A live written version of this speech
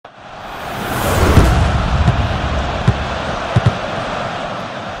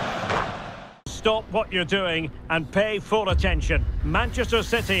what you're doing and pay full attention. Manchester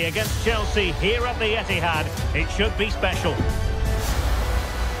City against Chelsea here at the Etihad. It should be special.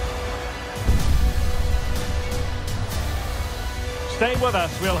 Stay with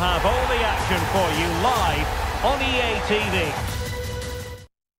us, we'll have all the action for you live on EA TV.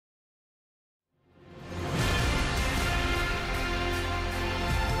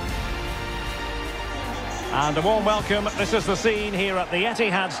 And a warm welcome, this is the scene here at the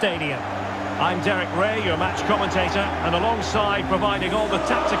Etihad Stadium. I'm Derek Ray, your match commentator, and alongside providing all the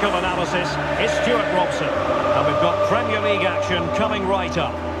tactical analysis is Stuart Robson. And we've got Premier League action coming right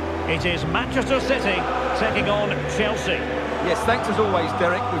up. It is Manchester City taking on Chelsea. Yes, thanks as always,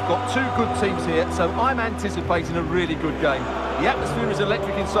 Derek. We've got two good teams here, so I'm anticipating a really good game. The atmosphere is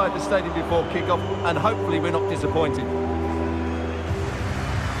electric inside the stadium before kick-off, and hopefully we're not disappointed.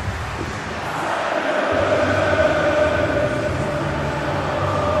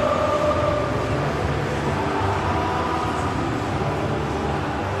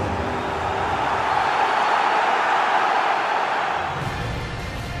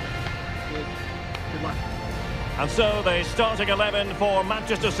 And so the starting 11 for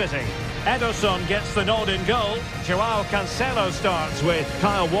Manchester City. Ederson gets the nod in goal. Joao Cancelo starts with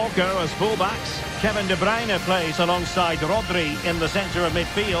Kyle Walker as fullbacks. Kevin De Bruyne plays alongside Rodri in the centre of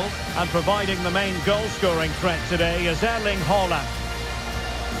midfield. And providing the main goal-scoring threat today is Erling Haaland.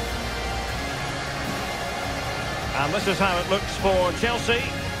 And this is how it looks for Chelsea.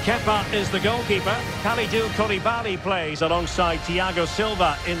 Kepa is the goalkeeper. Kalidou Koulibaly plays alongside Thiago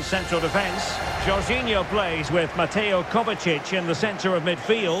Silva in central defence. Jorginho plays with Mateo Kovacic in the centre of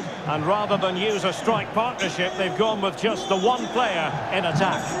midfield. And rather than use a strike partnership, they've gone with just the one player in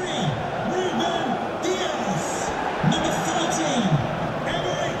attack. Number 14,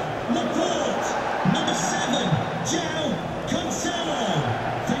 Emerick Laporte. Number 7, Joao Cancelo.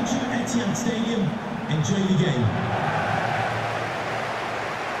 Thank you, Etihad Stadium. Enjoy the game.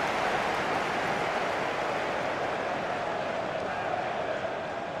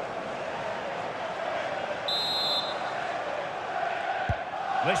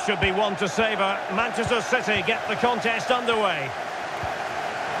 This should be one to savour. Manchester City get the contest underway.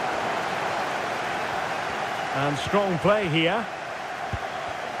 And strong play here.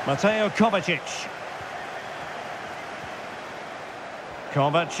 Mateo Kovacic.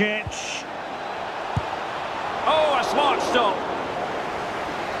 Kovacic. Oh, a smart stop.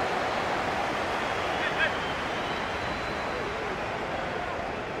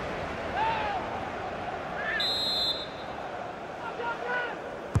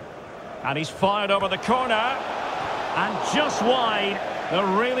 And he's fired over the corner. And just wide. There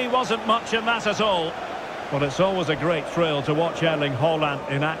really wasn't much in that at all. Well, it's always a great thrill to watch Erling Haaland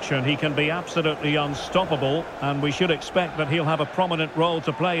in action. He can be absolutely unstoppable. And we should expect that he'll have a prominent role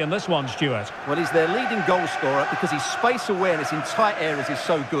to play in this one, Stuart. Well, he's their leading goal scorer because his space awareness in tight areas is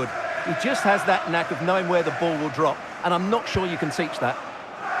so good. He just has that knack of knowing where the ball will drop. And I'm not sure you can teach that.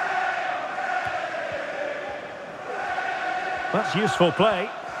 That's useful play.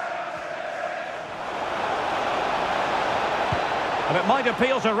 And it might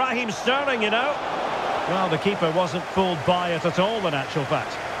appeal to Raheem Sterling, you know. Well, the keeper wasn't fooled by it at all, in actual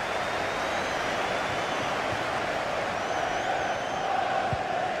fact.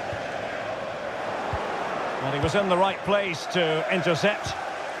 And he was in the right place to intercept.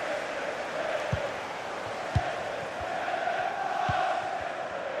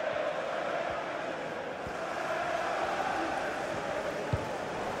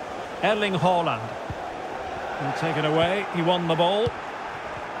 Erling Haaland. And taken away, he won the ball.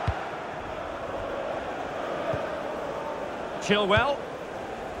 Chilwell.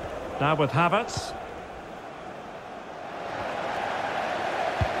 Now with Havertz.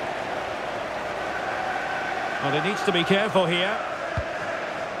 Well, he needs to be careful here.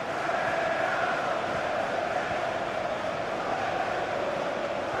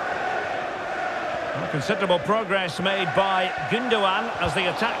 Well, considerable progress made by Gundogan as the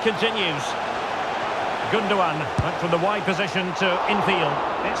attack continues. Gundogan went from the wide position to infield.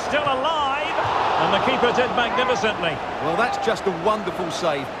 It's still alive, and the keeper did magnificently. Well, that's just a wonderful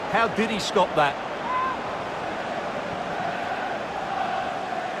save. How did he stop that?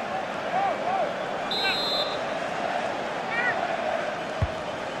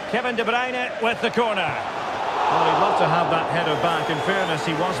 Kevin De Bruyne with the corner. Well, he'd love to have that header back. In fairness,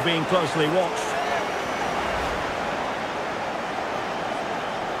 he was being closely watched.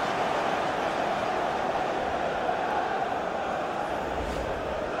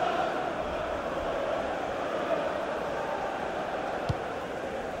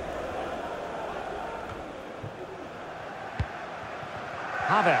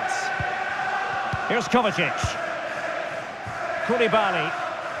 Havertz. Here's Kovacic. Koulibaly.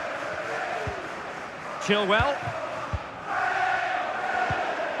 Chilwell.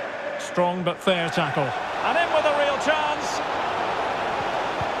 Strong but fair tackle. And in with a real chance.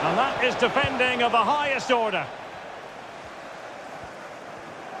 And that is defending of the highest order.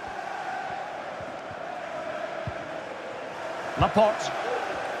 Laporte.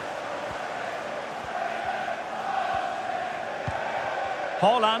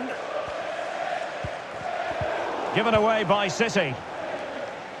 Haaland. Given away by City.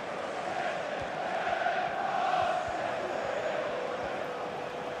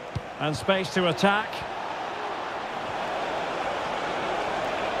 And space to attack.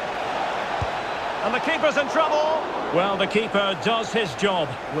 And the keeper's in trouble. Well, the keeper does his job.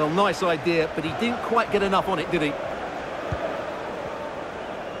 Well, nice idea, but he didn't quite get enough on it, did he?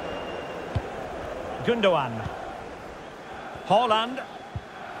 Gundogan. Haaland.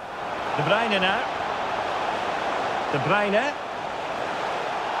 De Bruyne now. De Bruyne.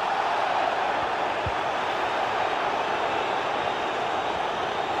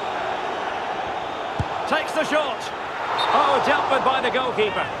 Takes the shot. Oh, dealt with by the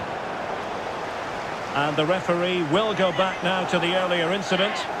goalkeeper. And the referee will go back now to the earlier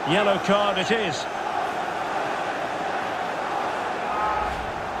incident. Yellow card it is.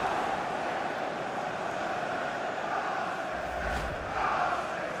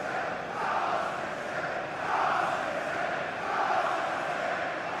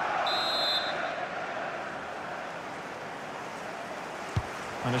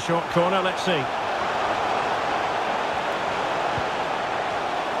 And a short corner, let's see.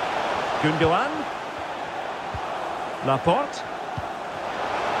 Gundogan. Laporte.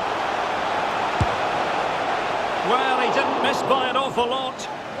 Well, he didn't miss by an awful lot.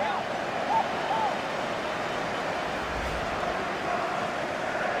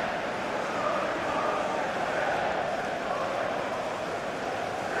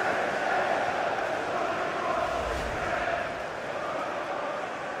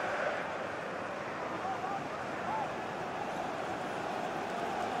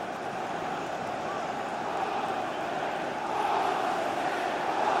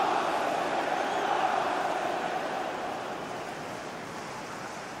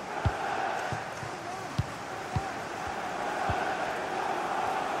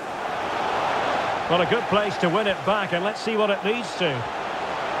 Well, a good place to win it back, and let's see what it leads to.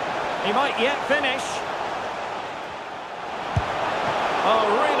 He might yet finish. Oh,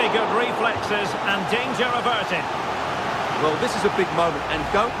 really good reflexes and danger averted. Well, this is a big moment, and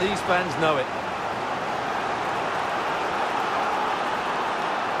don't these fans know it?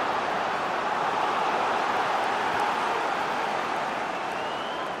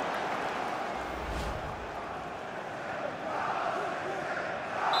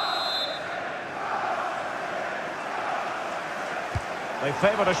 They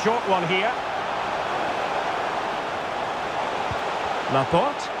favoured a short one here.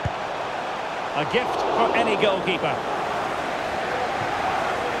 Laporte. A gift for any goalkeeper.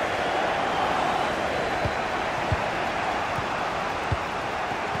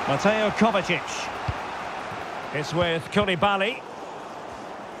 Mateo Kovacic. It's with Koulibaly.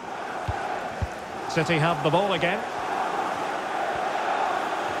 City have the ball again.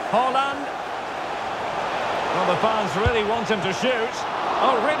 Haaland. Well, the fans really want him to shoot.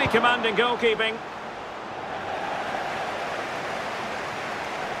 Oh, really commanding goalkeeping.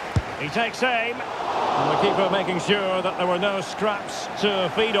 He takes aim. And the keeper making sure that there were no scraps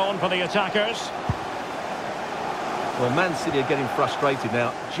to feed on for the attackers. Well, Man City are getting frustrated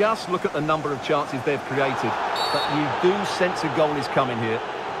now. Just look at the number of chances they've created. But you do sense a goal is coming here.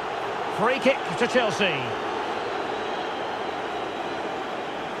 Free kick to Chelsea.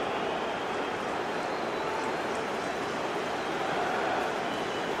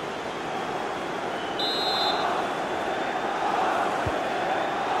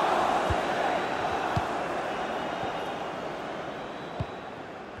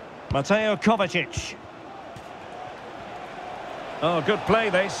 Mateo Kovacic. Oh, good play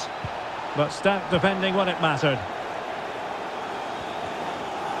this, but stout defending when it mattered.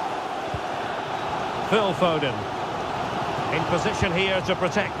 Phil Foden in position here to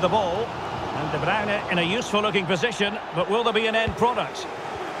protect the ball, and De Bruyne in a useful looking position, but will there be an end product?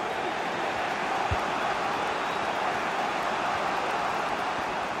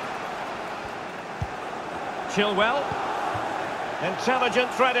 Chilwell.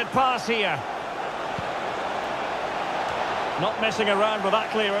 Intelligent threaded pass here. Not messing around with that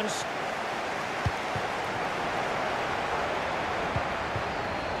clearance.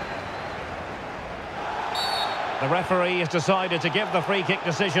 The referee has decided to give the free kick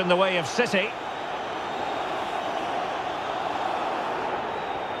decision the way of City.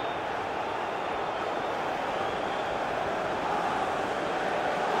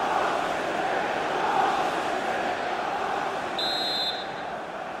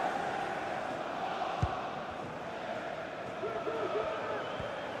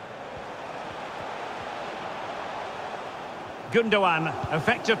 Gundogan,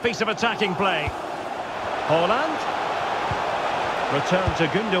 effective piece of attacking play. Haaland. Return to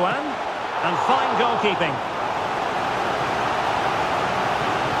Gundogan. And fine goalkeeping.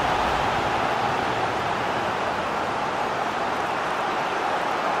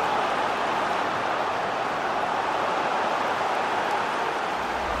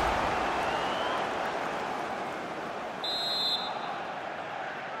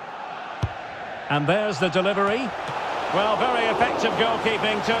 And there's the delivery. Well, very effective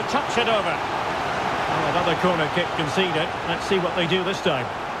goalkeeping to touch it over. Oh, another corner kick conceded. Let's see what they do this time.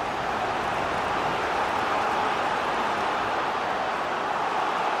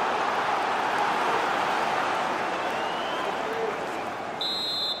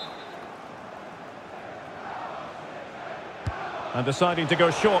 And deciding to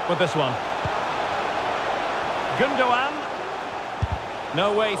go short with this one. Gundogan.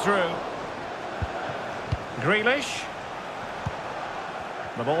 No way through. Grealish.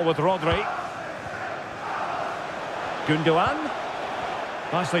 The ball with Rodri. Gundogan.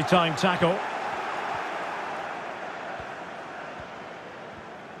 Nicely timed tackle.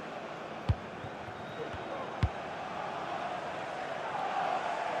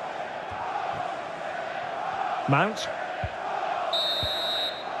 Mount.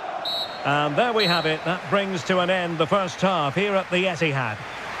 And there we have it. That brings to an end the first half here at the Etihad.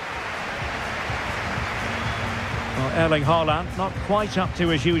 Well, Erling Haaland not quite up to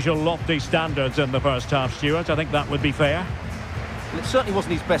his usual lofty standards in the first half, Stuart. I think that would be fair. Well, it certainly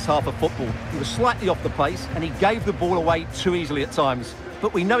wasn't his best half of football. He was slightly off the pace and he gave the ball away too easily at times.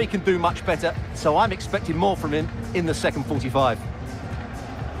 But we know he can do much better, so I'm expecting more from him in the second 45.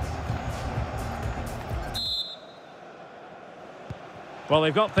 Well,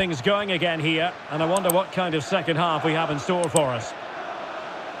 they've got things going again here, and I wonder what kind of second half we have in store for us.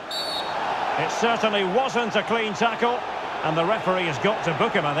 It certainly wasn't a clean tackle, and the referee has got to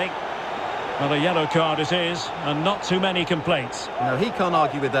book him, I think. Well, a yellow card it is, and not too many complaints. No, he can't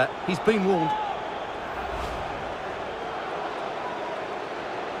argue with that. He's been warned.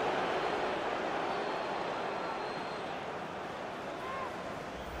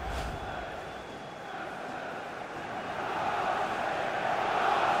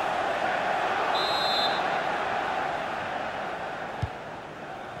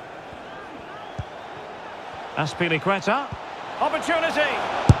 Aspilicueta. Opportunity.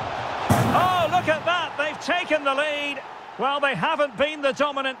 Oh, look at that. They've taken the lead. Well, they haven't been the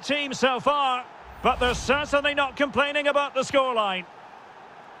dominant team so far, but they're certainly not complaining about the scoreline.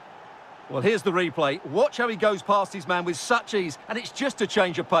 Well, here's the replay. Watch how he goes past his man with such ease, and it's just a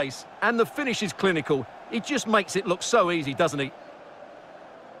change of pace. And the finish is clinical. He just makes it look so easy, doesn't he?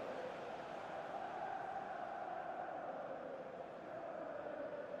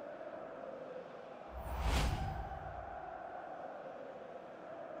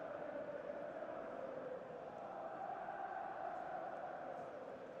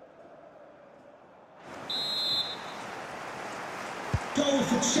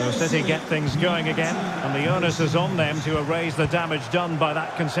 So City get things going again, and the onus is on them to erase the damage done by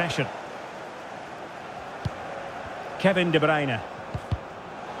that concession. Kevin De Bruyne.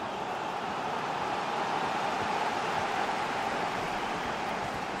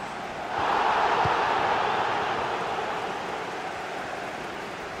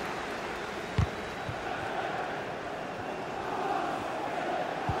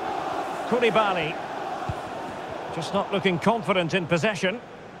 Koulibaly. Just not looking confident in possession.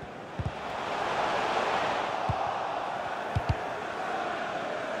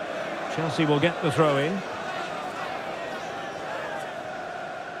 Chelsea will get the throw in.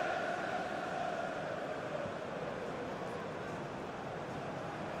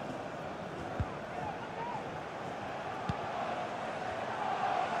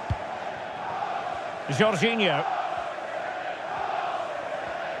 Jorginho.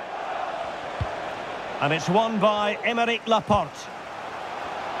 And it's won by Aymeric Laporte.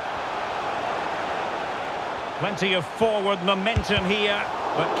 Plenty of forward momentum here,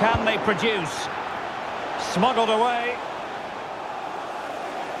 but can they produce? Smuggled away.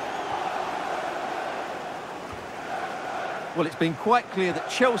 Well, it's been quite clear that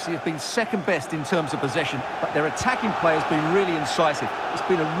Chelsea have been second best in terms of possession, but their attacking play has been really incisive. It's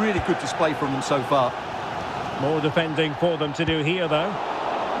been a really good display from them so far. More defending for them to do here, though.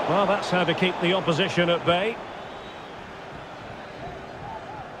 Well, that's how to keep the opposition at bay.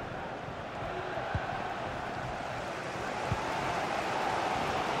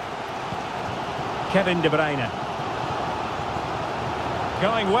 Kevin De Bruyne.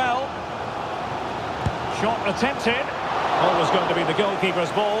 Going well. Shot attempted. Always going to be the goalkeeper's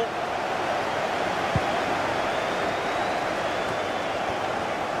ball.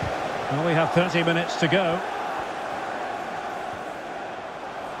 Well, we have 30 minutes to go.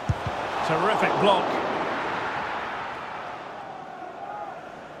 Terrific block.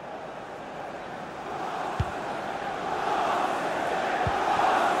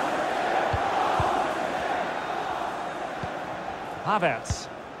 Havertz.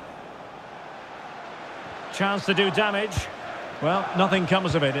 Chance to do damage. Well, nothing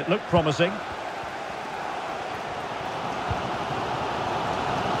comes of it. It looked promising.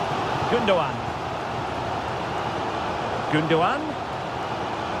 Gundogan. Gundogan.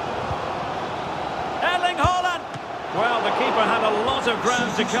 Erling Haaland. Well, the keeper had a lot of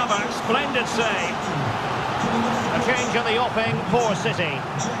ground to cover. Splendid save. A change at the offing for City.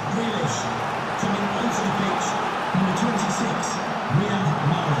 Jack Grealish coming onto the pitch. Number 26, Riyad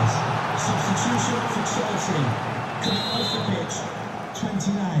Mahrez. Substitution for Chelsea. Coming off the pitch,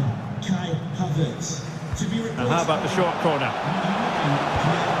 29, Kai Havertz. To be replaced. And how about the short corner?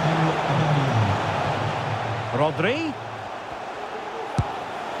 Rodri.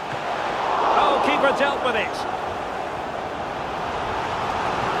 Oh, keeper dealt with it.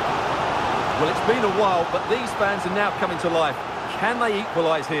 Well, it's been a while, but these fans are now coming to life. Can they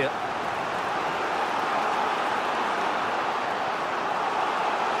equalise here?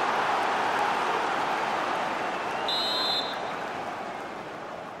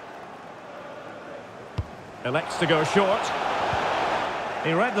 Elects to go short.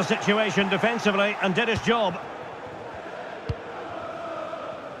 He read the situation defensively and did his job.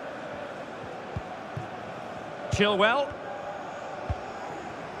 Chilwell.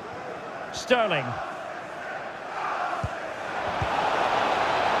 Sterling.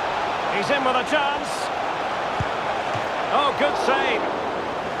 He's in with a chance. Oh, good save.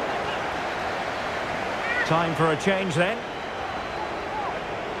 Time for a change then.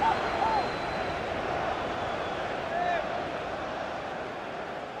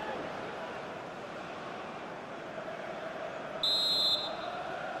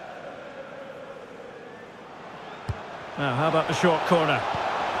 Now, how about the short corner?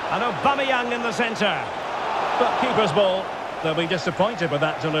 And Aubameyang in the centre. But keeper's ball. They'll be disappointed with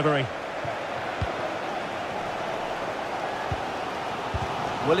that delivery.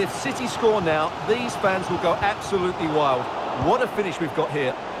 Well, if City score now, these fans will go absolutely wild. What a finish we've got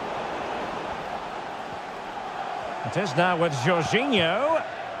here. It is now with Jorginho.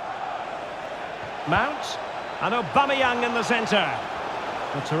 Mount. And Aubameyang in the centre.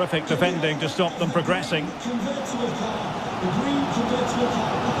 A terrific defending to stop them progressing.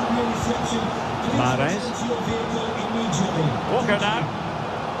 Mahrez. Walker now.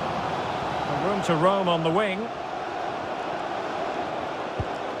 A room to roam on the wing.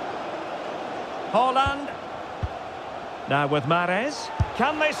 Haaland. Now with Mahrez.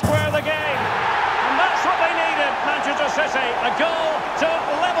 Can they square the game? And that's what they needed, Manchester City. A goal to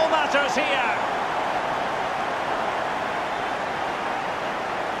level matters here.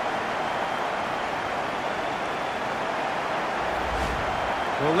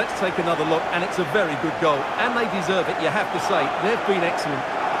 Well, let's take another look, and it's a very good goal. And they deserve it, you have to say. They've been excellent.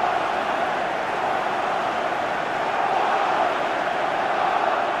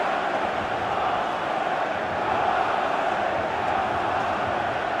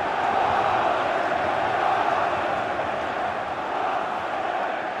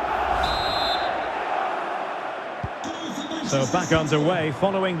 So back underway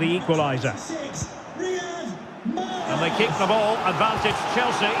following the equaliser. And they keep the ball, advantage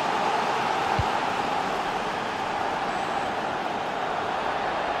Chelsea.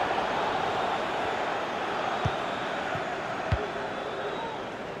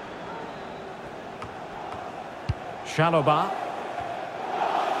 Chalobah.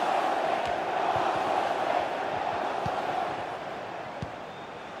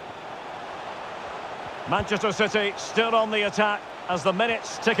 Manchester City still on the attack as the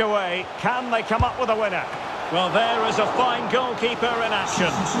minutes tick away. Can they come up with a winner? Well, there is a fine goalkeeper in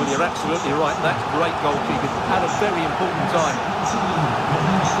action. Well, you're absolutely right. That's great goalkeeping at a very important time.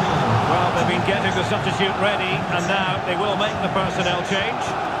 Well, they've been getting the substitute ready, and now they will make the personnel change.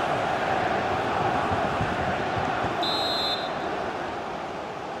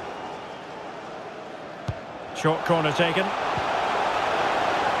 Short corner taken.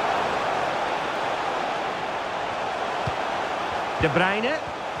 De Bruyne.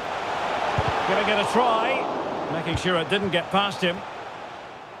 Giving it a try. Making sure it didn't get past him.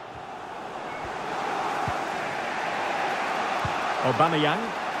 Aubameyang.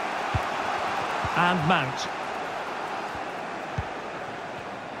 And Mount.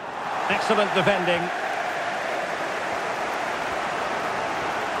 Excellent defending.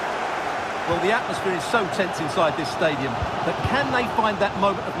 Well, the atmosphere is so tense inside this stadium, but can they find that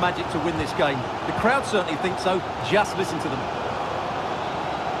moment of magic to win this game? The crowd certainly think so. Just listen to them.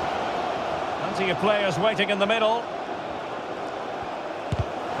 Plenty of players waiting in the middle.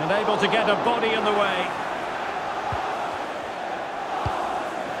 And able to get a body in the way.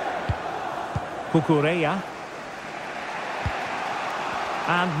 Kukureya.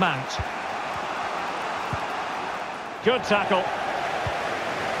 And Mount. Good tackle.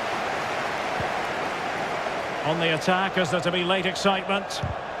 On the attack, is there to be late excitement?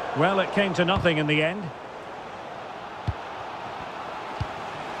 Well, it came to nothing in the end.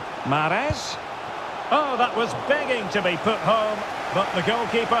 Mahrez. Oh, that was begging to be put home, but the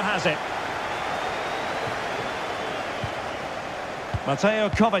goalkeeper has it. Mateo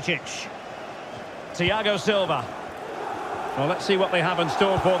Kovacic. Thiago Silva. Well, let's see what they have in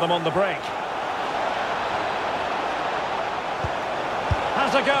store for them on the break.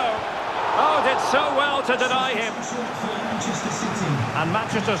 Has a go. Oh, did so well to deny him. And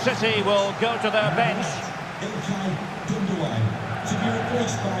Manchester City will go to their bench. To be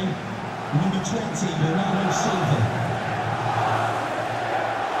replaced by number 20, Bernardo Silva.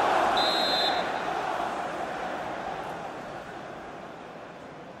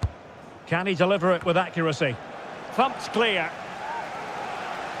 Can he deliver it with accuracy? Thumped clear.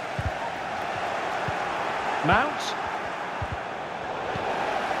 Mount.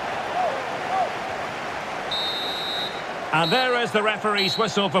 And there is the referee's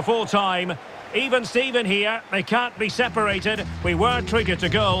whistle for full time. Even Steven here, they can't be separated. We were treated to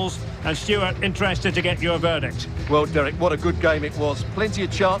goals. And Stuart, interested to get your verdict. Well, Derek, what a good game it was. Plenty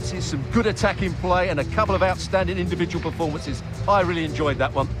of chances, some good attacking play and a couple of outstanding individual performances. I really enjoyed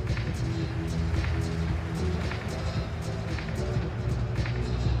that one.